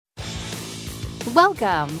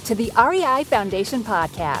Welcome to the REI Foundation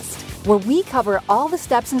Podcast, where we cover all the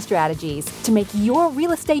steps and strategies to make your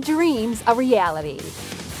real estate dreams a reality.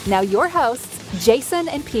 Now your hosts, Jason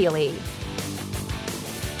and Peely.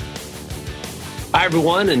 Hi,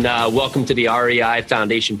 everyone, and welcome to the REI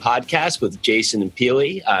Foundation Podcast with Jason and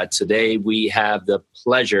Peely. Today, we have the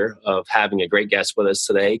pleasure of having a great guest with us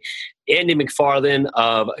today, Andy McFarland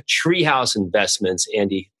of Treehouse Investments.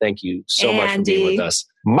 Andy, thank you so much for being with us.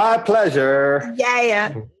 My pleasure.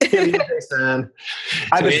 Yeah. Jason.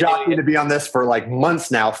 I've been jockeying to be on this for like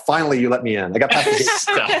months now. Finally, you let me in. I got past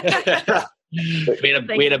the gate. We had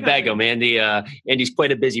to beg him, Andy. Andy's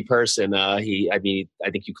quite a busy person. I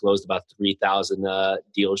think you closed about 3,000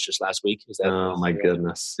 deals just last week. Is that? Oh my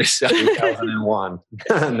goodness, 3,001.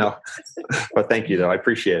 No, but thank you though. I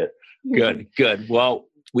appreciate it. Good. Well,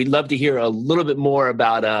 we'd love to hear a little bit more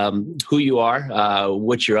about who you are,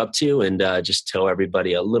 what you're up to, and just tell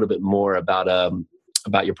everybody a little bit more about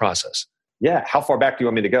your process. Yeah. How far back do you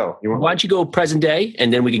want me to go? Why don't you go present day,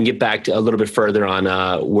 and then we can get back to a little bit further on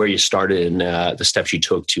where you started and the steps you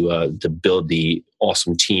took to build the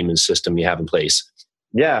awesome team and system you have in place.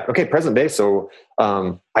 Yeah. Okay. Present day. So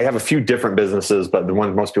I have a few different businesses, but the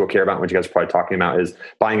one most people care about, what you guys are probably talking about, is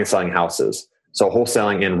buying and selling houses. So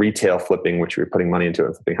wholesaling and retail flipping, which we're putting money into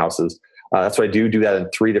and flipping houses. That's what I do. Do that in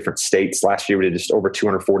 3 different states. Last year we did just over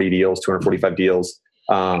 240 deals, 245 deals.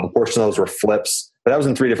 A portion of those were flips. But that was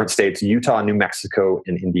in 3 different states: Utah, New Mexico,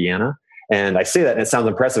 and Indiana. And I say that and it sounds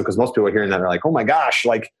impressive because most people are hearing that and are like, oh my gosh,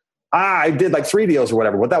 I did like 3 deals or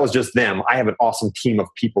whatever. But that was just them. I have an awesome team of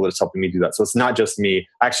people that's helping me do that. So it's not just me.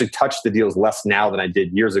 I actually touch the deals less now than I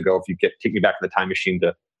did years ago. If you take me back in the time machine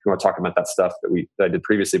if you want to talk about that stuff that I did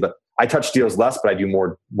previously. But I touch deals less, but I do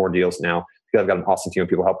more deals now because I've got an awesome team of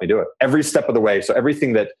people help me do it every step of the way. So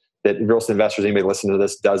everything that real estate investors, anybody listening to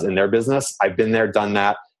this, does in their business, I've been there, done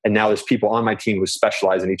that. And now there's people on my team who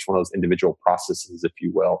specialize in each one of those individual processes, if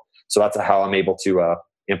you will. So that's how I'm able to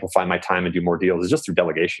amplify my time and do more deals. It's just through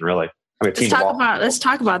delegation, really. Let's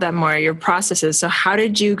talk about that more, your processes. So how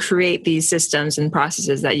did you create these systems and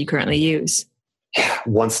processes that you currently use?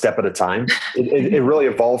 One step at a time. It really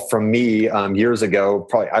evolved from me years ago.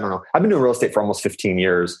 Probably, I don't know. I've been doing real estate for almost 15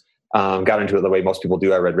 years. Got into it the way most people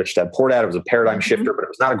do. I read Rich Dad Poor Dad. It was a paradigm shifter, but it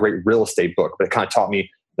was not a great real estate book. But it kind of taught me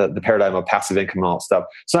the paradigm of passive income and all that stuff.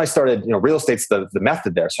 So I started, real estate's the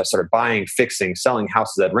method there. So I started buying, fixing, selling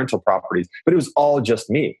houses at rental properties, but it was all just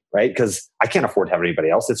me, right? Because I can't afford to have anybody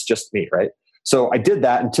else. It's just me, right? So I did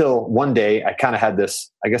that until one day I kind of had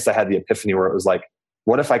this, I guess I had the epiphany where it was like,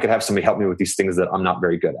 what if I could have somebody help me with these things that I'm not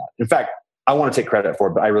very good at? In fact, I want to take credit for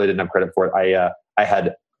it, but I really didn't have credit for it. I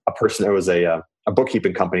had a person, it was a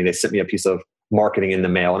bookkeeping company. They sent me a piece of marketing in the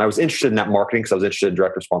mail. And I was interested in that marketing because I was interested in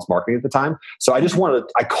direct response marketing at the time. So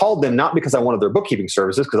I called them not because I wanted their bookkeeping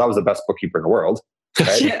services, because I was the best bookkeeper in the world.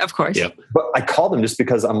 Right? Yeah, of course. Yep. But I called them just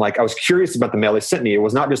because I was curious about the mail they sent me. It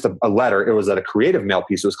was not just a letter. It was a creative mail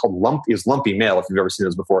piece. It was called lumpy mail, if you've ever seen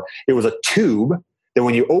those before. It was a tube that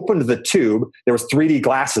when you opened the tube, there was 3D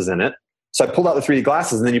glasses in it. So I pulled out the 3D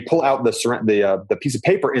glasses, and then you pull out the piece of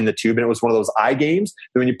paper in the tube, and it was one of those eye games.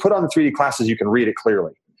 And when you put on the 3D glasses, you can read it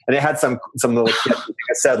clearly. And it had some little kid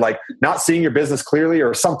that said like not seeing your business clearly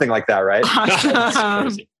or something like that, right?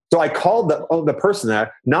 So I called the person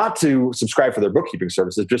there not to subscribe for their bookkeeping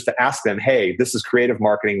services, just to ask them, hey, this is creative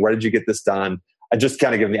marketing. Where did you get this done? I just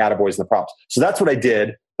kind of give them the attaboys and the props. So that's what I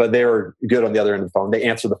did. But they were good on the other end of the phone. They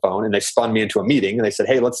answered the phone and they spun me into a meeting and they said,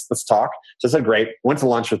 hey, let's talk. So I said, great. Went to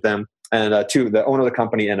lunch with them, and the owner of the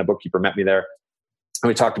company and a bookkeeper met me there. And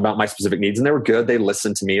we talked about my specific needs, and they were good. They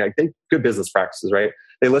listened to me. Good business practices, right?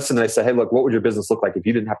 They listened and they said, hey, look, what would your business look like if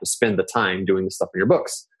you didn't have to spend the time doing the stuff in your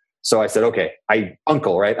books? So I said, okay,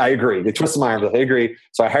 uncle, right? I agree. They twisted my arm. I agree.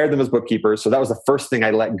 So I hired them as bookkeepers. So that was the first thing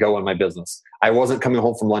I let go in my business. I wasn't coming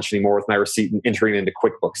home from lunch anymore with my receipt and entering into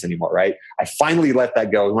QuickBooks anymore, right? I finally let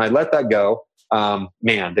that go. And when I let that go,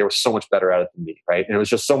 man, they were so much better at it than me, right? And it was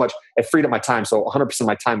just so much, it freed up my time. So 100% of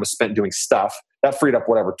my time was spent doing stuff. That freed up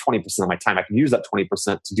 20% of my time. I could use that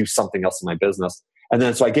 20% to do something else in my business. And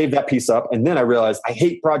then, so I gave that piece up. And then I realized I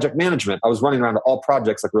hate project management. I was running around to all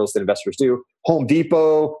projects like real estate investors do. Home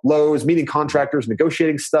Depot, Lowe's, meeting contractors,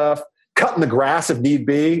 negotiating stuff, cutting the grass if need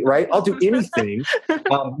be, right? I'll do anything,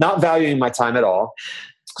 not valuing my time at all.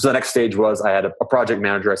 So the next stage was I had a project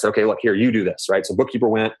manager. I said, okay, look here, you do this, right? So bookkeeper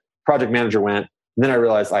went, project manager went. And then I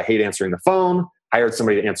realized I hate answering the phone. I hired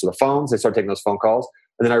somebody to answer the phones. I started taking those phone calls.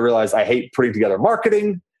 And then I realized I hate putting together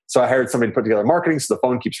marketing. So I hired somebody to put together marketing. So the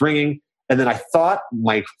phone keeps ringing. And then I thought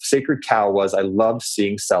my sacred cow was I loved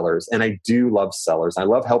seeing sellers. And I do love sellers. I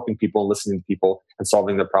love helping people and listening to people and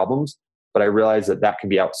solving their problems. But I realized that can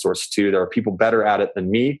be outsourced too. There are people better at it than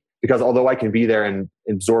me. because although I can be there and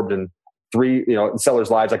absorbed in 3, sellers'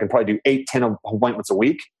 lives, I can probably do 8, 10 appointments a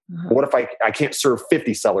week. But what if I can't serve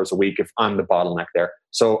 50 sellers a week if I'm the bottleneck there?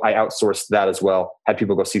 So I outsourced that as well, had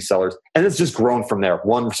people go see sellers. And it's just grown from there.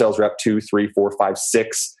 1 sales rep, 2, 3, 4, 5,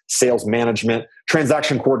 6, sales management,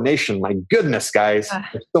 transaction coordination. My goodness, guys,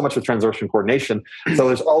 there's so much with transaction coordination. So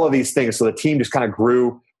there's all of these things. So the team just kind of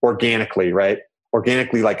grew organically, right?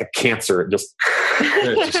 Organically like a cancer. It just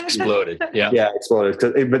exploded. Yeah,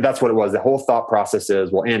 exploded. But that's what it was. The whole thought process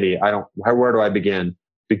is, well, Andy, where do I begin?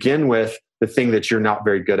 Begin with the thing that you're not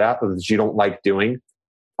very good at, or that you don't like doing.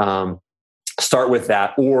 Start with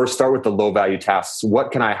that, or start with the low value tasks.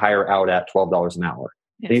 What can I hire out at $12 an hour?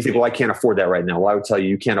 Yeah. And you think, well, I can't afford that right now. Well, I would tell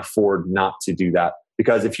you can't afford not to do that,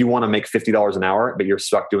 because if you want to make $50 an hour, but you're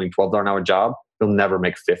stuck doing $12 an hour job, you'll never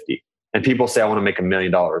make 50. And people say, I want to make $1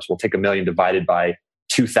 million. We'll take $1 million divided by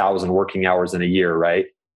 2,000 working hours in a year, right?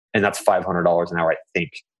 And that's $500 an hour, I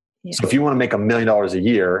think. Yeah. So if you want to make $1 million a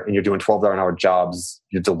year and you're doing $12 an hour jobs,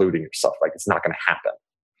 you're deluding yourself. Like, it's not going to happen.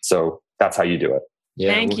 So that's how you do it.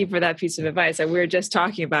 Yeah. Thank you for that piece of advice. We were just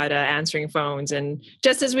talking about answering phones, and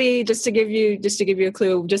just to give you a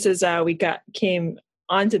clue, just as we came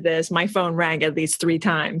onto this, my phone rang at least 3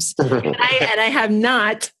 times, and I have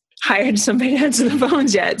not hired somebody to answer the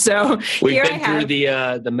phones yet. So we've been through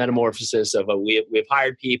the metamorphosis of we've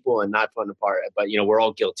hired people and not fun apart, but we're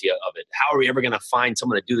all guilty of it. How are we ever going to find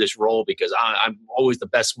someone to do this role? Because I'm always the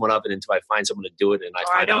best one of it until I find someone to do it, and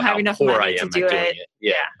I don't have enough money to do it.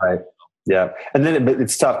 Yeah. Right. Yeah. And then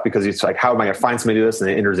it's tough, because it's like, how am I going to find somebody to do this? And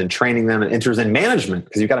it enters in training them, and enters in management,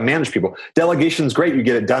 because you've got to manage people. Delegation is great. You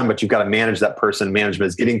get it done, but you've got to manage that person. Management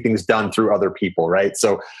is getting things done through other people. Right.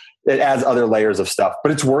 So it adds other layers of stuff,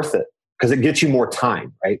 but it's worth it because it gets you more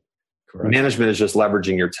time, right? Correct. Management is just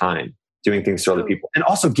leveraging your time, doing things to other people, and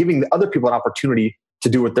also giving the other people an opportunity to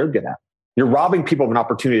do what they're good at. You're robbing people of an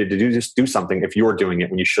opportunity to do something if you're doing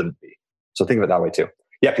it when you shouldn't be. So think of it that way too.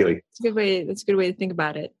 Yeah, Peely. That's a good way to think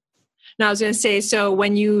about it. Now, I was going to say, so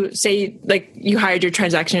when you say like you hired your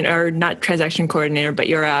not transaction coordinator, but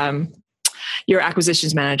your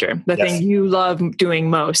acquisitions manager, the thing you love doing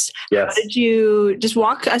most. Yes. How did you just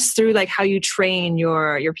walk us through like how you train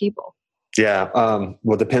your people? Yeah.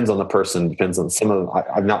 Well, it depends on the person. Depends on some of them.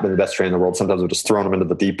 I've not been the best trainer in the world. Sometimes we'll just throw them into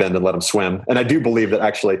the deep end and let them swim. And I do believe that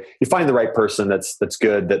actually you find the right person that's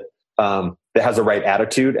good, that has the right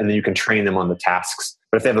attitude, and then you can train them on the tasks.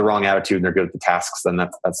 But if they have the wrong attitude and they're good at the tasks, then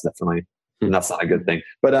that's definitely, that's not a good thing.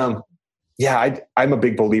 But I'm a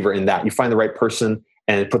big believer in that. You find the right person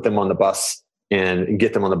and put them on the bus and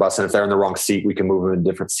get them on the bus. And if they're in the wrong seat, we can move them in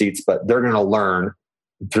different seats, but they're going to learn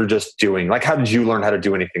through just doing. Like, how did you learn how to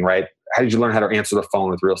do anything, right? How did you learn how to answer the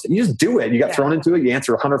phone with real estate? You just do it. You got thrown into it. You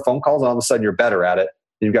answer 100 phone calls, and all of a sudden you're better at it.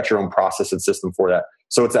 And you've got your own process and system for that.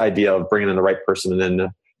 So it's the idea of bringing in the right person, and then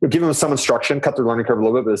give them some instruction, cut their learning curve a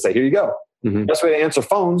little bit, but say, here you go. Mm-hmm. The best way to answer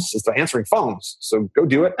phones is by answering phones. So go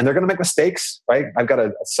do it. And they're going to make mistakes, right? I've got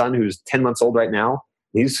a son who's 10 months old right now.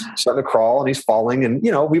 He's starting to crawl and he's falling, and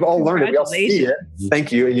we've all learned it. We all see it.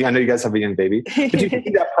 Thank you. And I know you guys have a young baby, but you can see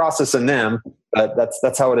that process in them.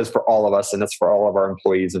 That's how it is for all of us. And that's for all of our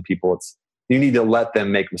employees and people. You need to let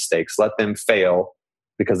them make mistakes, let them fail,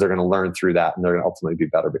 because they're going to learn through that, and they're going to ultimately be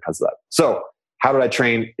better because of that. So how did I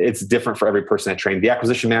train? It's different for every person I trained. The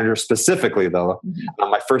acquisition manager specifically, though,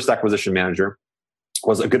 my first acquisition manager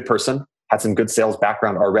was a good person, had some good sales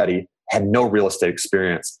background already, had no real estate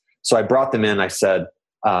experience. So I brought them in. I said,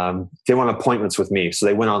 they want appointments with me. So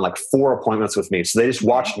they went on like 4 appointments with me. So they just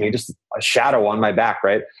watched me, just a shadow on my back,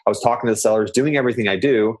 right? I was talking to the sellers, doing everything I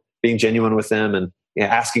do, being genuine with them, and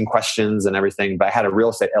asking questions and everything, but I had a real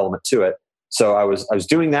estate element to it. So I was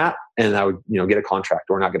doing that, and I would, get a contract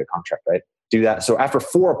or not get a contract, right? Do that. So after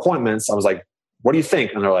 4 appointments, I was like, what do you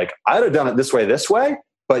think? And they're like, I'd have done it this way,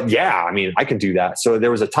 but yeah, I can do that. So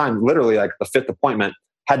there was a time, literally like the 5th appointment,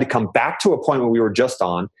 had to come back to an appointment we were just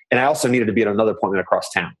on. And I also needed to be at another appointment across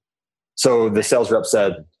town. So the sales rep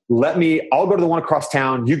said, I'll go to the one across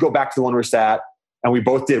town. You go back to the one we're at. And we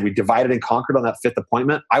both did. We divided and conquered on that 5th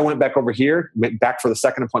appointment. I went back over here, went back for the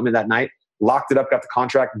 2nd appointment that night, locked it up, got the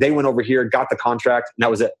contract. They went over here, got the contract, and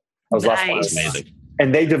that was it. That was last one. Amazing.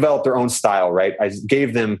 And they developed their own style, right? I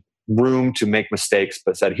gave them room to make mistakes,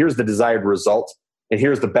 but said, here's the desired result, and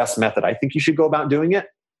here's the best method I think you should go about doing it.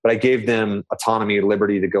 But I gave them autonomy and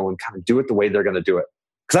liberty to go and kind of do it the way they're going to do it.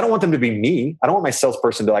 Because I don't want them to be me. I don't want my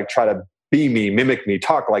salesperson to try to be me, mimic me,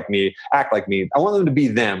 talk like me, act like me. I want them to be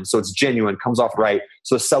them, so it's genuine, comes off right.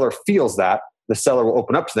 So the seller feels that. The seller will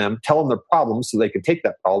open up to them, tell them their problem so they can take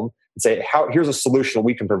that problem and say, here's a solution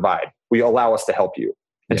we can provide. We allow us to help you.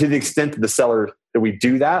 And to the extent that the seller that we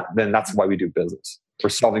do that, then that's why we do business. We're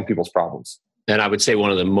solving people's problems. And I would say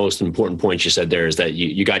one of the most important points you said there is that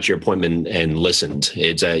you got your appointment and listened.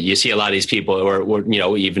 It's you see a lot of these people, or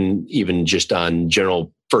even just on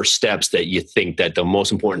general first steps, that you think that the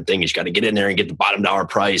most important thing is you got to get in there and get the bottom dollar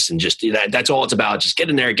price, and just that's all it's about. Just get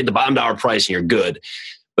in there, get the bottom dollar price, and you're good.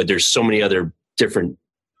 But there's so many other different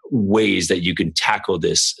ways that you can tackle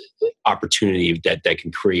this opportunity that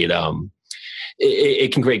can create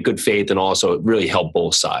it can create good faith and also really help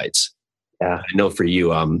both sides. Yeah, I know for you,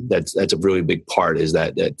 that's a really big part, is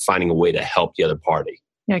that finding a way to help the other party.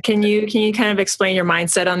 Yeah, can you kind of explain your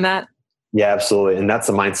mindset on that? Yeah, absolutely. And that's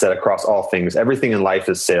a mindset across all things. Everything in life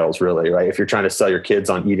is sales, really, right? If you're trying to sell your kids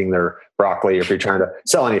on eating their broccoli, or if you're trying to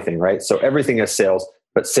sell anything, right? So everything is sales,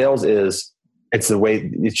 but sales it's the way,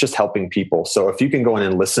 it's just helping people. So if you can go in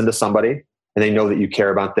and listen to somebody and they know that you care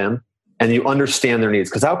about them and you understand their needs,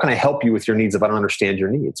 because how can I help you with your needs if I don't understand your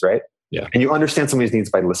needs, right? Yeah. And you understand somebody's needs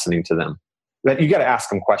by listening to them. But you got to ask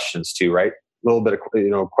them questions too, right? A little bit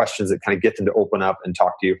of questions that kind of get them to open up and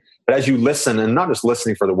talk to you. But as you listen, and not just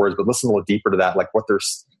listening for the words, but listen a little deeper to that, like what they're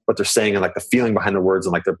saying and like the feeling behind the words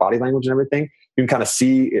and like their body language and everything, you can kind of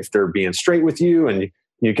see if they're being straight with you, and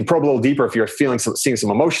you can probe a little deeper if you're seeing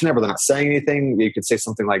some emotion there, but they're not saying anything. You could say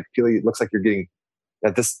something like, "Peely, it looks like you're getting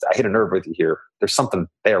this. I hit a nerve with you here. There's something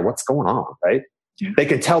there. What's going on?" Right? Yeah. They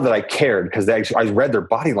can tell that I cared because I read their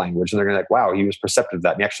body language, and they're going to like, "Wow, he was perceptive of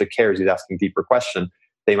that. And he actually cares. He's asking a deeper question."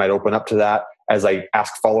 They might open up to that. As I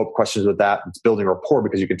ask follow-up questions with that, it's building rapport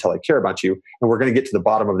because you can tell I care about you. And we're going to get to the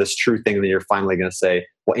bottom of this true thing. And then you're finally going to say,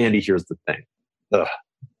 "Well, Andy, here's the thing. Ugh.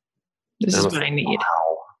 This is what I need."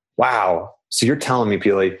 Wow. So you're telling me,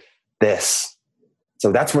 Peely, this.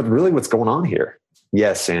 So that's what's going on here.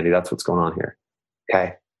 Yes, Andy, that's what's going on here.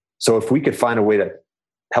 Okay. So if we could find a way to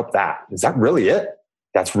help that, is that really it?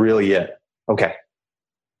 That's really it. Okay.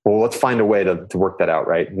 Well, let's find a way to work that out,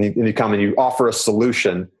 right? And you come and you offer a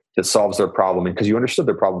solution that solves their problem, because you understood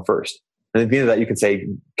their problem first. And at the end of that, you can say,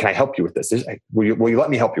 "Can I help you with this? Will you let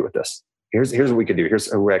me help you with this? Here's what we can do.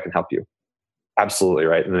 Here's a way I can help you." Absolutely,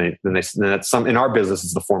 right? And then that's in our business,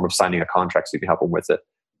 it's the form of signing a contract so you can help them with it.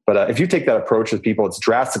 But if you take that approach with people, it's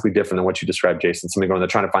drastically different than what you described, Jason. Somebody going, they're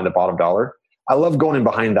trying to find the bottom dollar. I love going in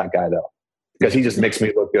behind that guy though, because he just makes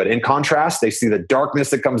me look good. In contrast, they see the darkness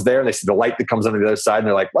that comes there, and they see the light that comes on the other side, and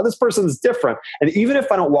they're like, "Well, this person's different." And even if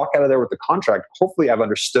I don't walk out of there with the contract, hopefully I've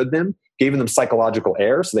understood them, given them psychological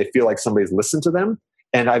air so they feel like somebody's listened to them,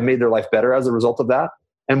 and I've made their life better as a result of that.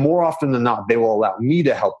 And more often than not, they will allow me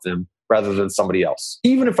to help them rather than somebody else.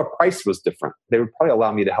 Even if a price was different, they would probably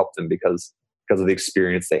allow me to help them because of the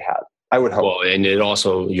experience they had. I would hope. Well, and you're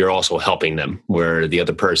also helping them, where the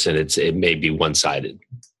other person, it may be one-sided.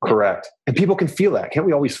 Correct. And people can feel that. Can't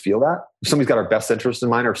we always feel that? If somebody's got our best interest in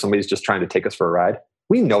mind, or if somebody's just trying to take us for a ride,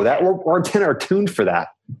 we know that. We're tuned for that.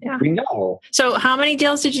 Yeah. We know. So how many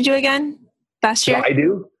deals did you do again last year? So I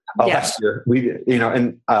do. Last year we did,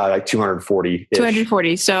 and like 240.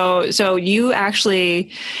 240. So you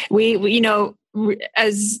actually, we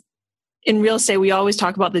as in real estate, we always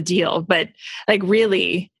talk about the deal, but like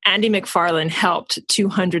really, Andy McFarland helped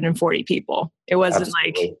 240 people. It wasn't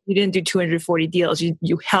Absolutely. Like you didn't do 240 deals.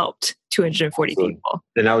 You helped 240 Absolutely. People.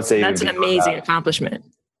 And I would say that's an amazing accomplishment.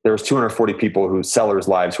 There was 240 people whose sellers'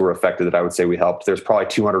 lives were affected that I would say we helped. There's probably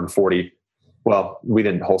 240. Well, we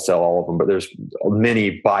didn't wholesale all of them, but there's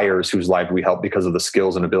many buyers whose life we helped because of the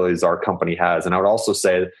skills and abilities our company has. And I would also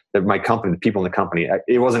say that my company, the people in the company,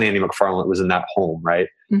 it wasn't Andy McFarland, it was in that home, right?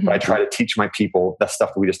 Mm-hmm. But I try to teach my people that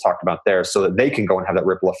stuff that we just talked about there so that they can go and have that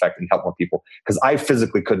ripple effect and help more people. Because I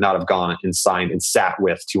physically could not have gone and signed and sat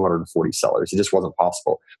with 240 sellers. It just wasn't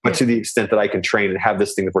possible. But to the extent that I can train and have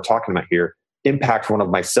this thing that we're talking about here, impact one of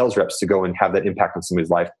my sales reps to go and have that impact on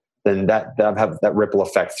somebody's life, then that have that ripple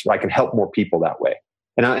effect. So I can help more people that way.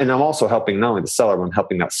 And I'm also helping not only the seller, but I'm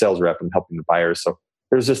helping that sales rep and helping the buyers. So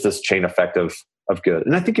there's just this chain effect of good.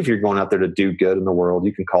 And I think if you're going out there to do good in the world,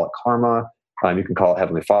 you can call it karma. You can call it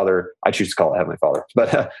Heavenly Father. I choose to call it Heavenly Father.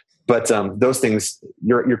 But those things,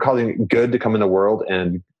 you're causing good to come in the world,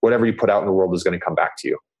 and whatever you put out in the world is going to come back to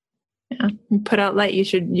you. Yeah, you put out light,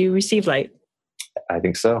 you receive light. I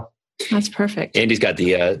think so. That's perfect. Andy's got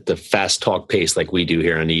the fast talk pace like we do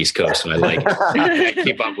here on the East Coast, so I like I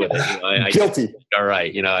keep up with it. Guilty. All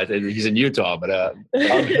right, he's in Utah, but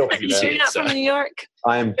I'm guilty. You're not from New York.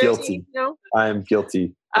 I am guilty. No, I am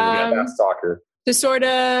guilty. Fast talker. To sort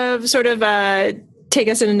of take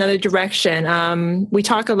us in another direction. We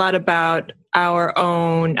talk a lot about our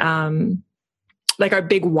own, like our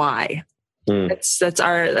big why.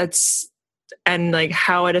 And like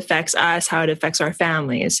how it affects us, how it affects our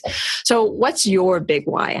families. So what's your big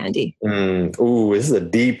why, Andy? This is a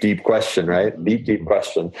deep question, right? Deep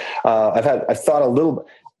question. I've thought a little,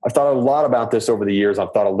 I've thought a lot about this over the years.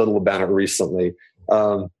 I've thought a little about it recently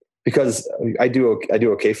because I do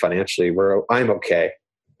okay financially, where I'm okay.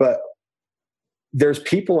 But there's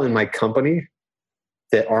people in my company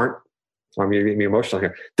that aren't. I'm going to get me emotional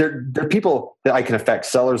here. They're people that I can affect,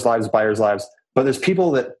 sellers' lives, buyers' lives. But there's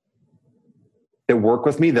people that work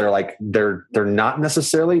with me that are like they're not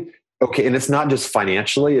necessarily okay, and it's not just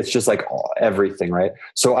financially; it's just like everything, right?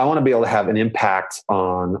 So I want to be able to have an impact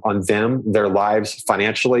on them, their lives,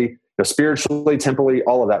 financially, spiritually, temporally,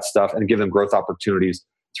 all of that stuff, and give them growth opportunities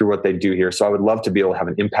through what they do here. So I would love to be able to have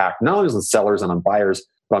an impact, not only on sellers and on buyers,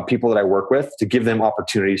 but on people that I work with, to give them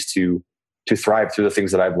opportunities to thrive through the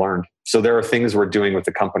things that I've learned. So there are things we're doing with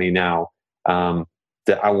the company now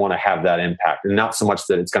that I want to have that impact, and not so much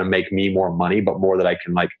that it's going to make me more money, but more that I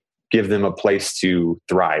can like give them a place to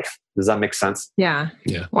thrive. Does that make sense? Yeah.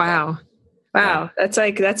 Wow. That's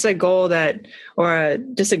a goal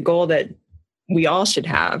just a goal that we all should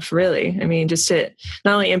have, really. I mean, just to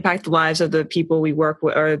not only impact the lives of the people we work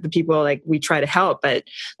with or the people like we try to help, but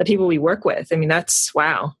the people we work with. I mean, that's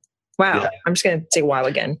wow. Yeah. I'm just going to say wow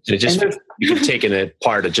again. And you've taken it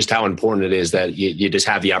part of just how important it is that you just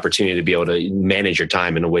have the opportunity to be able to manage your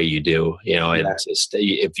time in the way you do, and just,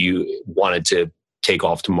 if you wanted to take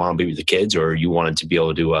off tomorrow and be with the kids, or you wanted to be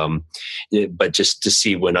able to, but just to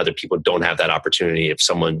see when other people don't have that opportunity, if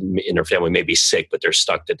someone in their family may be sick, but they're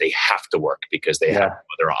stuck, that they have to work because they have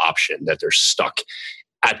no other option, that they're stuck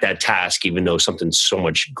at that task, even though something so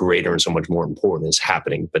much greater and so much more important is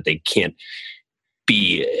happening, but they can't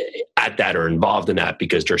be at that or involved in that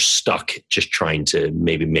because they're stuck just trying to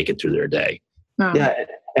maybe make it through their day. Oh. Yeah.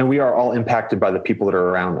 And we are all impacted by the people that are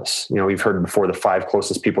around us. We've heard before the 5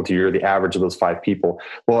 closest people to you are the average of those 5 people.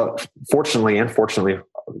 Well, fortunately and unfortunately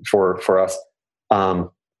for us,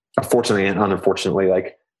 fortunately and unfortunately,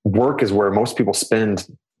 like work is where most people spend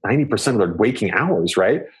 90% of their waking hours,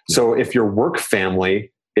 right? Yeah. So if your work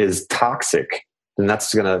family is toxic, then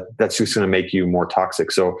that's just gonna make you more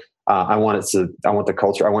toxic. So I want the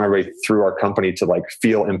culture. I want everybody through our company to like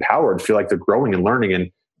feel empowered, feel like they're growing and learning,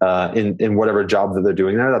 and in whatever job that they're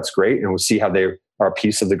doing there. That's great, and we'll see how they are a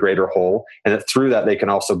piece of the greater whole, and that through that they can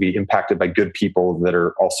also be impacted by good people that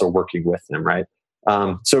are also working with them, right?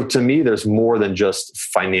 So to me, there's more than just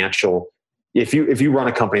financial. If you run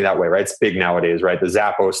a company that way, right? It's big nowadays, right? The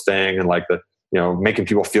Zappos thing and like the making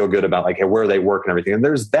people feel good about like where they work and everything. And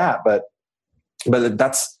there's that, but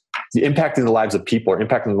that's the impacting the lives of people, or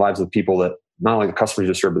impacting the lives of the people that not only the customers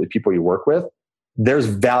you serve, but the people you work with. There's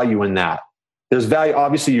value in that. There's value.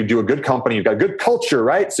 Obviously, you do a good company, you've got a good culture,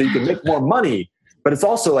 right? So you can make more money. But it's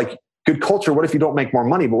also like good culture. What if you don't make more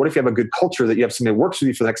money? But what if you have a good culture that you have somebody that works with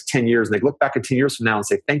you for the next 10 years and they look back at 10 years from now and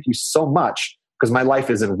say, thank you so much, because my life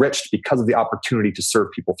is enriched because of the opportunity to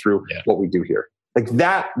serve people through what we do here. Like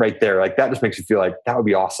that right there, like that just makes you feel like that would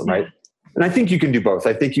be awesome, right? And I think you can do both.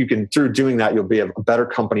 I think you can, through doing that, you'll be a better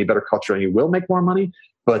company, better culture, and you will make more money.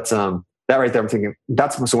 But that right there, I'm thinking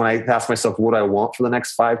so when I ask myself what I want for the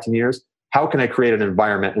next 5-10 years, how can I create an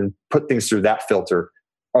environment and put things through that filter?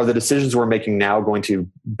 Are the decisions we're making now going to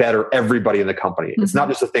better everybody in the company? Mm-hmm. It's not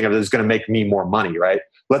just a thing of it's going to make me more money, right?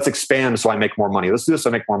 Let's expand so I make more money. Let's do this so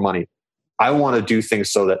I make more money. I want to do things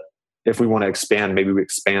so that if we want to expand, maybe we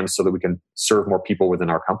expand so that we can serve more people within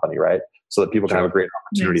our company, right? So that people can have a great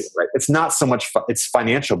opportunity, right? It's not so much, it's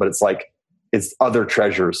financial, but it's like, it's other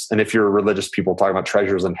treasures. And if you're religious people talking about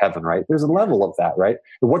treasures in heaven, right? There's a level of that, right?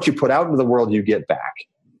 And what you put out into the world, you get back,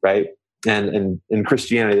 right? And in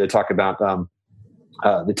Christianity, they talk about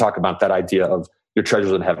that idea of your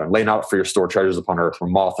treasures in heaven. Lay not for your store treasures upon earth, where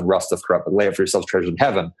moth and rust doth corrupt, but lay up for yourselves treasures in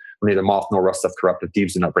heaven, where neither moth nor rust doth corrupt, if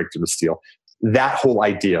thieves do not break through the steel. That whole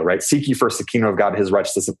idea, right? Seek ye first the kingdom of God and his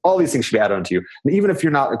righteousness, and all these things should be added unto you. And even if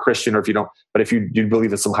you're not a Christian, or if you don't, but if you do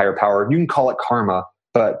believe in some higher power, you can call it karma,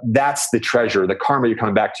 but that's the treasure, the karma you're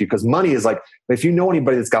coming back to. Because money is like, if you know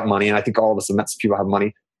anybody that's got money, and I think all of us have met some people have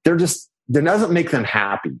money, that doesn't make them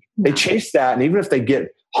happy. They chase that, and even if they get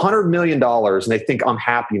 $100 million and they think I'm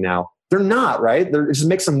happy now, they're not, right? It just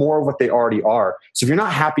makes them more of what they already are. So if you're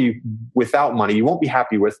not happy without money, you won't be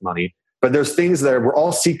happy with money. But there's things that we're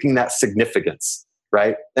all seeking that significance,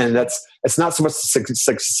 right? And it's not so much the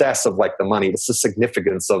success of like the money, it's the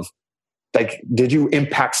significance of like, did you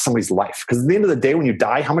impact somebody's life? Because at the end of the day, when you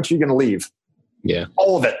die, how much are you going to leave? Yeah.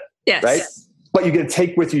 All of it. Yes. Right? But you get to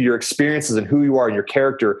take with you your experiences and who you are and your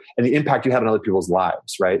character and the impact you had on other people's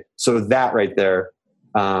lives, right? So that right there,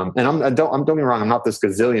 and don't get me wrong, I'm not this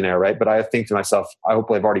gazillionaire, right? But I think to myself, I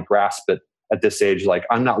hope I've already grasped it at this age. Like,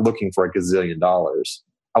 I'm not looking for $1 gazillion.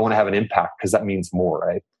 I want to have an impact because that means more,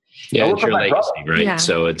 right? Yeah, it's your legacy, right? Yeah.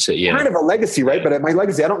 So it's kind of a legacy, right? But my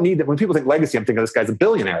legacy, I don't need that. When people think legacy, I'm thinking this guy's a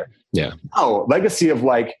billionaire. Yeah. Oh, legacy of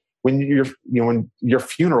like when your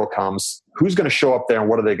funeral comes, who's going to show up there and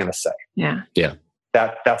what are they going to say? Yeah. Yeah.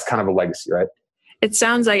 That's kind of a legacy, right? It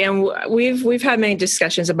sounds like, and we've had many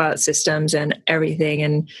discussions about systems and everything,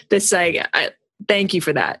 and this thank you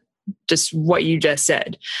for that. Just what you just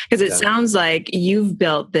said, because it sounds like you've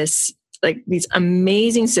built this, like these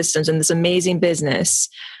amazing systems and this amazing business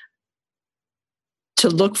to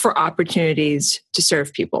look for opportunities to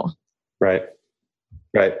serve people. Right.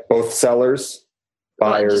 Both sellers,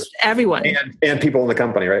 buyers, everyone, and people in the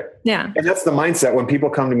company, right? Yeah. And that's the mindset when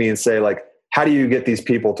people come to me and say, like, how do you get these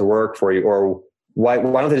people to work for you? Or why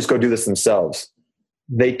don't they just go do this themselves?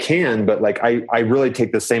 They can, but like I really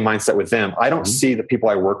take the same mindset with them. I don't see the people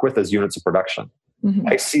I work with as units of production. Mm-hmm.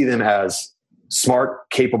 I see them as smart,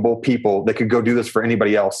 capable people that could go do this for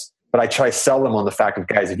anybody else. But I try to sell them on the fact of,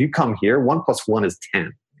 guys, if you come here, 1 + 1 is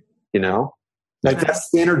 10, like that's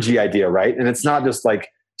the energy idea. Right. And it's not just like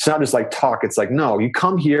talk. It's like, no, you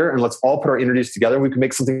come here and let's all put our energies together. We can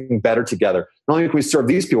make something better together. Not only can we serve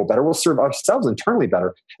these people better, we'll serve ourselves internally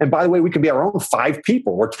better. And by the way, we can be our own 5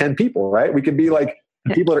 people or 10 people, right? We can be like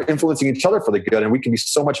people that are influencing each other for the good. And we can be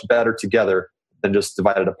so much better together than just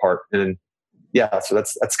divided apart. And so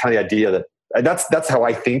that's kind of the idea that's how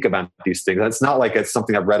I think about these things. It's not like it's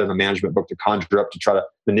something I've read in a management book to conjure up to try to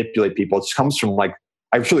manipulate people. It comes from like,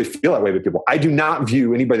 I truly feel that way with people. I do not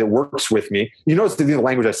view anybody that works with me. You notice the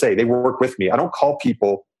language I say, they work with me. I don't call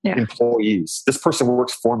people employees. This person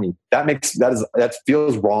works for me. That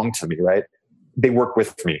feels wrong to me, right? They work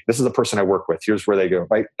with me. This is the person I work with. Here's where they go,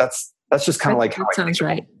 right? That's just kind of like how that sounds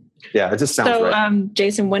right. Yeah, it just sounds right.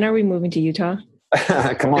 Jason, when are we moving to Utah?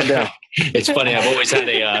 Come on down. It's funny. I've always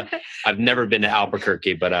had I've never been to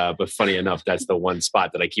Albuquerque, but funny enough, that's the one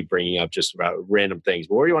spot that I keep bringing up just about random things.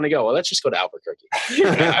 But where do you want to go? Well, let's just go to Albuquerque.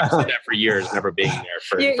 I've said that for years, never being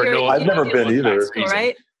there for no. I've never been either.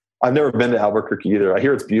 Right? I've never been to Albuquerque either. I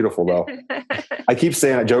hear it's beautiful though. I keep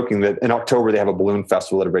saying, joking, that in October they have a balloon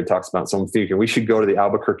festival that everybody talks about. So I'm thinking we should go to the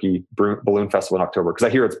Albuquerque Balloon Festival in October because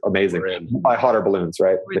I hear it's amazing. Buy hotter balloons,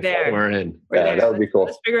 right? We're there. We're in. That would be cool.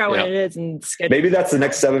 Let's figure out what it is and schedule. Maybe that's the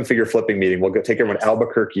next 7-figure flipping meeting. We'll go take everyone to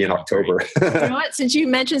Albuquerque in October. You know what? Since you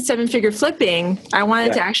mentioned 7-figure flipping, I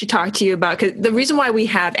wanted to actually talk to you about, because the reason why we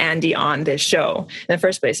have Andy on this show in the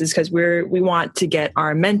first place is because we want to get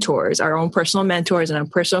our mentors, our own personal mentors and our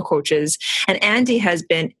personal coaches. And Andy has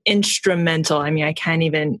been instrumental. I mean,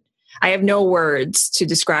 I have no words to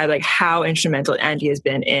describe like how instrumental Andy has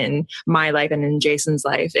been in my life and in Jason's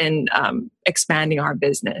life in expanding our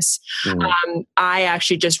business. Mm-hmm. I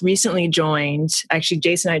actually just recently joined,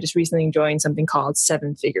 Jason and I just recently joined something called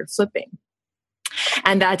 7-figure flipping.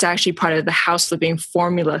 And that's actually part of the house flipping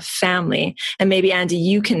formula family. And maybe Andy,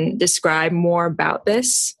 you can describe more about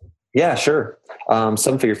this. Yeah, sure.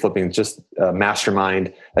 7-figure flipping is just a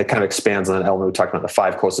mastermind that kind of expands on that element. We talked about the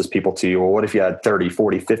 5 closest people to you. Well, what if you had 30,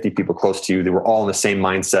 40, 50 people close to you that were all in the same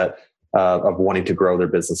mindset of wanting to grow their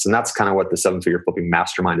business? And that's kind of what the 7-figure flipping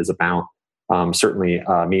mastermind is about. Certainly,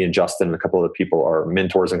 me and Justin and a couple of the people are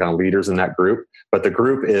mentors and kind of leaders in that group. But the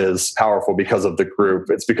group is powerful because of the group.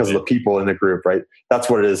 It's because of the people in the group, right? That's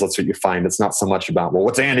what it is. That's what you find. It's not so much about, well,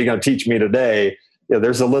 what's Andy going to teach me today?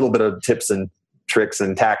 There's a little bit of tips and tricks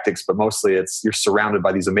and tactics, but mostly you're surrounded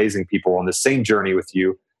by these amazing people on the same journey with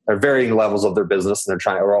you. They're varying levels of their business, and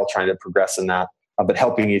we're all trying to progress in that, but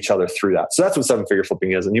helping each other through that. So that's what 7-figure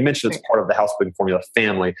flipping is. And you mentioned it's part of the house flipping formula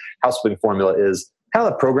family. House flipping formula is kind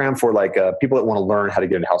of a program for like people that want to learn how to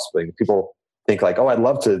get into house flipping. People think like, oh, I'd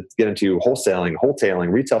love to get into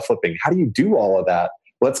wholesaling, retail flipping. How do you do all of that?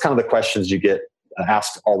 Well, that's kind of the questions you get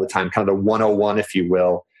asked all the time, kind of the 101, if you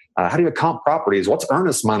will. How do you comp properties? What's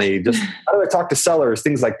earnest money? Just how do I talk to sellers?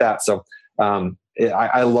 Things like that. So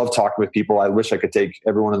I love talking with people. I wish I could take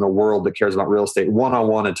everyone in the world that cares about real estate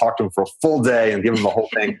one-on-one and talk to them for a full day and give them the whole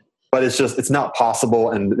thing. But it's not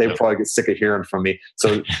possible, and they probably get sick of hearing from me.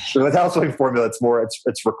 So with house flipping formula,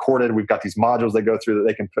 it's recorded. We've got these modules they go through that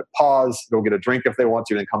they can pause, go get a drink if they want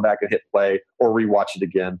to, and come back and hit play or rewatch it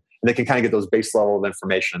again. And they can kind of get those base level of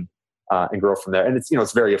information. And grow from there. And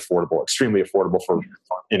it's very affordable, extremely affordable for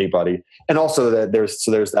anybody. And also there's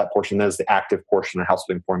that portion. There's the active portion of house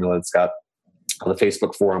flipping formula. It's got the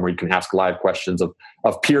Facebook forum where you can ask live questions of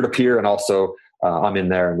peer to peer. And also I'm in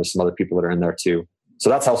there, and there's some other people that are in there too. So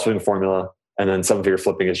that's house flipping formula. And then 7-figure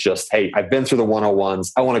flipping is just, hey, I've been through the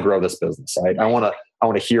 101s. I want to grow this business. Right? I want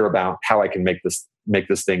to hear about how I can make this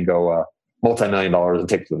thing go multi-million dollars and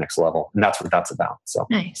take it to the next level. And that's what that's about. So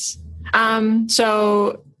nice.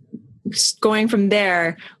 So going from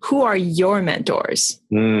there, who are your mentors?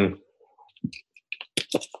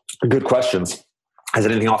 Good questions. Is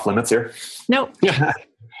anything off limits here? Nope.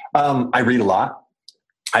 I read a lot.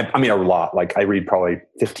 I mean, a lot. Like I read probably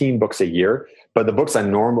 15 books a year, but the books I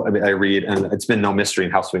read, and it's been no mystery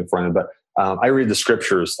in House of McFarland, but I read the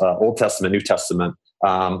scriptures, Old Testament, New Testament.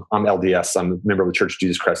 I'm LDS. I'm a member of the Church of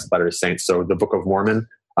Jesus Christ of Latter-day Saints. So the Book of Mormon,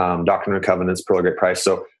 Doctrine and Covenants, Pearl of Great Price.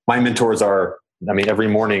 So my mentors are, every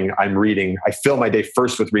morning I'm reading. I fill my day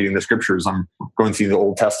first with reading the scriptures. I'm going through the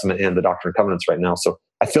Old Testament and the Doctrine and Covenants right now. So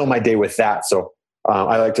I fill my day with that. So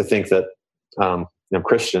I like to think that I'm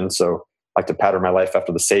Christian, so I like to pattern my life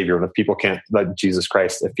after the Savior. And if people can't, like Jesus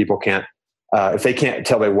Christ, if they can't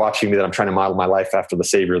tell by watching me that I'm trying to model my life after the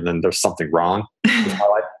Savior, then there's something wrong with my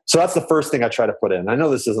life. So that's the first thing I try to put in. I know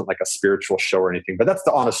this isn't like a spiritual show or anything, but that's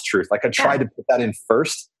the honest truth. Like I try to put that in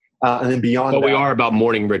first. And then beyond that, we are about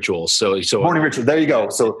morning rituals. So morning rituals. There you go.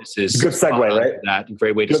 So this is good segue, right? That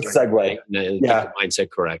great way to good segue. Get the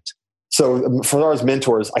mindset correct. So for our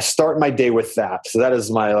mentors, I start my day with that. So that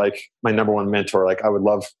is my number one mentor. Like I would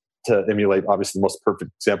love to emulate, obviously, the most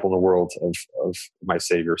perfect example in the world of my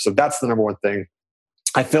Savior. So that's the number one thing.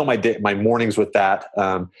 I fill my mornings with that,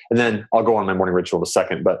 and then I'll go on my morning ritual in a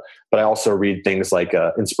second. But I also read things like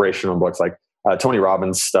inspirational books, like Tony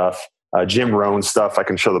Robbins stuff, Jim Rohn stuff. I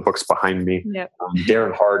can show the books behind me. Yep.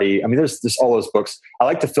 Darren Hardy. There's all those books. I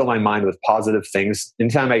like to fill my mind with positive things.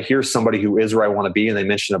 Anytime I hear somebody who is where I want to be and they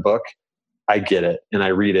mention a book, I get it and I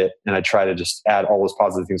read it and I try to just add all those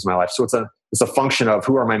positive things in my life. So it's a function of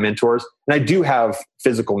who are my mentors. And I do have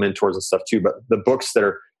physical mentors and stuff too, but the books that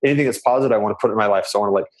are anything that's positive, I want to put in my life. So I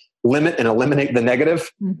want to limit and eliminate the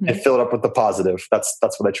negative and fill it up with the positive. That's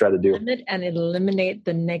what I try to do. Limit and eliminate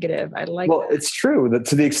the negative. I like that. It's true that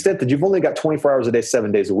to the extent that you've only got 24 hours a day,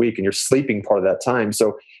 7 days a week, and you're sleeping part of that time.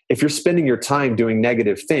 So if you're spending your time doing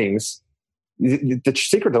negative things, the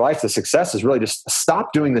secret to life, to success is really just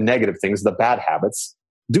stop doing the negative things, the bad habits,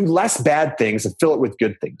 do less bad things and fill it with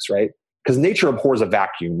good things, right? Because nature abhors a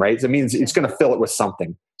vacuum, right? It means it's going to fill it with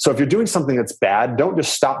something. So if you're doing something that's bad, don't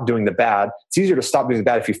just stop doing the bad. It's easier to stop doing the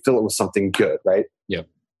bad if you fill it with something good, right? Yeah.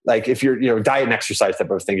 Like if you're, diet and exercise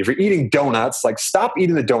type of thing. If you're eating donuts, stop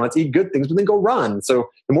eating the donuts, eat good things, but then go run. So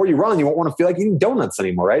the more you run, you won't want to feel like eating donuts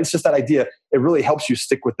anymore, right? It's just that idea. It really helps you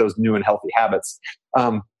stick with those new and healthy habits.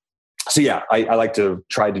 So yeah, I like to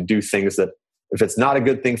try to do things that if it's not a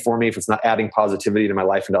good thing for me, if it's not adding positivity to my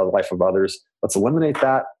life and to the life of others, let's eliminate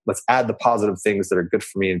that. Let's add the positive things that are good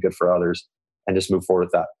for me and good for others and just move forward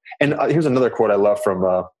with that. And here's another quote I love from,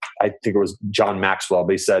 I think it was John Maxwell,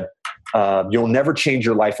 but he said, you'll never change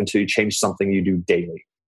your life until you change something you do daily.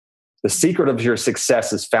 The secret of your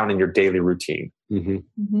success is found in your daily routine. Mm-hmm.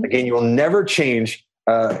 Mm-hmm. Again, you'll never change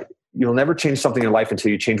something in your life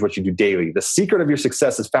until you change what you do daily. The secret of your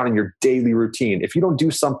success is found in your daily routine. If you don't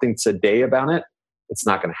do something today about it, it's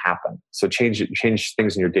not going to happen. So change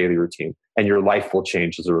things in your daily routine and your life will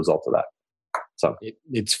change as a result of that. So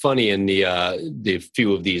it's funny in the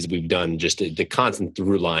few of these we've done, just the constant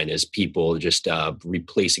through line is people just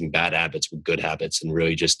replacing bad habits with good habits and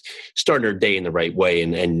really just starting their day in the right way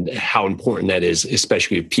and how important that is,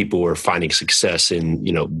 especially if people are finding success in,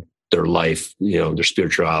 their life, their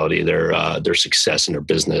spirituality, their success in their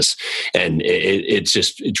business. And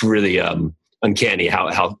it's really uncanny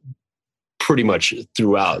how pretty much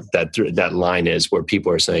throughout that line is where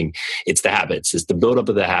people are saying it's the habits, it's the buildup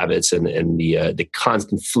of the habits and the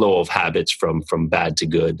constant flow of habits from bad to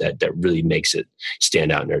good that really makes it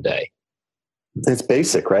stand out in their day. It's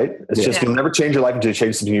basic, right? It's just you'll never change your life until you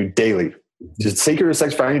change something you daily. Just sacred your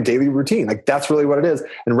sex finding your daily routine. That's really what it is.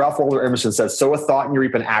 And Ralph Waldo Emerson says, sow a thought and you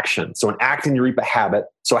reap an action. So an act and you reap a habit.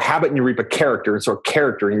 So a habit and you reap a character. And so a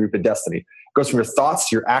character and you reap a destiny. It goes from your thoughts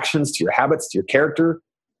to your actions, to your habits, to your character,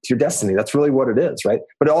 to your destiny. That's really what it is, right?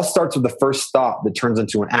 But it all starts with the first thought that turns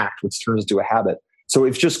into an act, which turns into a habit. So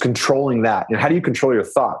it's just controlling that. How do you control your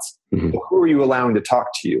thoughts? Mm-hmm. Well, who are you allowing to talk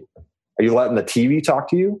to you? Are you letting the TV talk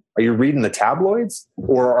to you? Are you reading the tabloids?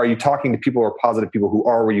 Or are you talking to people who are positive people who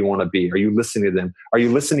are where you want to be? Are you listening to them? Are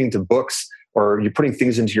you listening to books? Or are you putting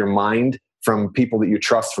things into your mind from people that you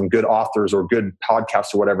trust, from good authors or good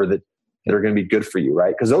podcasts or whatever that are going to be good for you,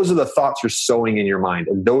 right? Because those are the thoughts you're sowing in your mind.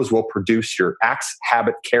 And those will produce your acts,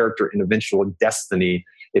 habit, character, and eventual destiny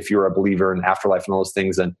if you're a believer in afterlife and all those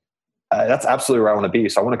things. And that's absolutely where I want to be.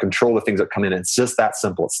 So I want to control the things that come in. It's just that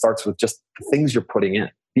simple. It starts with just the things you're putting in.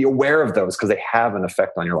 Be aware of those because they have an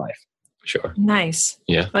effect on your life. Sure. Nice.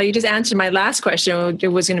 Yeah. Well, you just answered my last question. It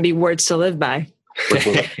was going to be words to live by.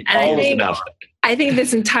 And I think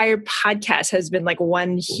this entire podcast has been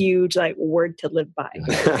one huge word to live by.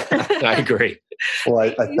 I agree. Well,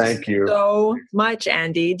 I thank you so much,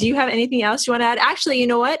 Andy. Do you have anything else you want to add? Actually, you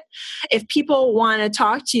know what? If people want to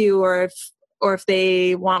talk to you or if or if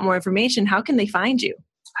they want more information, how can they find you?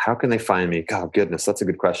 How can they find me? God, goodness, that's a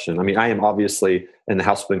good question. I mean, I am obviously in the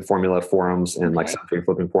house flipping formula forums and like sound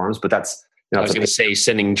flipping forums, but that's, I was going to say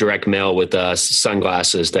sending direct mail with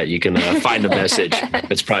sunglasses that you can find the message.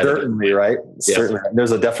 It's probably certainly right. Yeah. Certainly,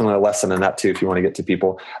 there's definitely a lesson in that too if you want to get to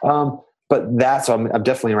people. But so I'm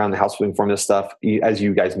definitely around the house flipping formula stuff. As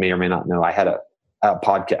you guys may or may not know, I had a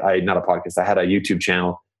podcast. Not a podcast. I had a YouTube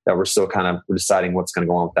channel that we're still kind of deciding what's going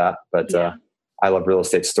to go on with that. But I love real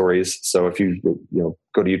estate stories. So if you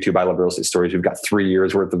go to YouTube, I love real estate stories. We've got 3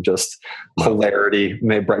 years worth of just hilarity.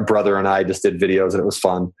 My brother and I just did videos and it was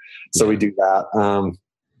fun. So we do that.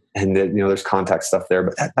 And then, there's contact stuff there,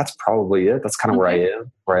 but that's probably it. That's kind of where I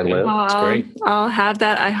am, where I live. Well, it's great. I'll have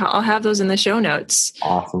that. I'll have those in the show notes.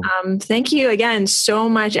 Awesome. Thank you again so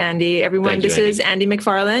much, Andy. Everyone, this is Andy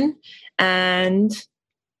McFarland. And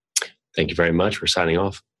thank you very much for signing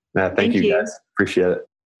off. Thank you guys. Appreciate it.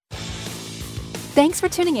 Thanks for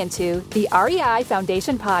tuning into the REI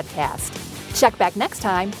Foundation podcast. Check back next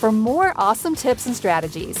time for more awesome tips and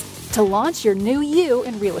strategies to launch your new you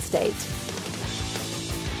in real estate.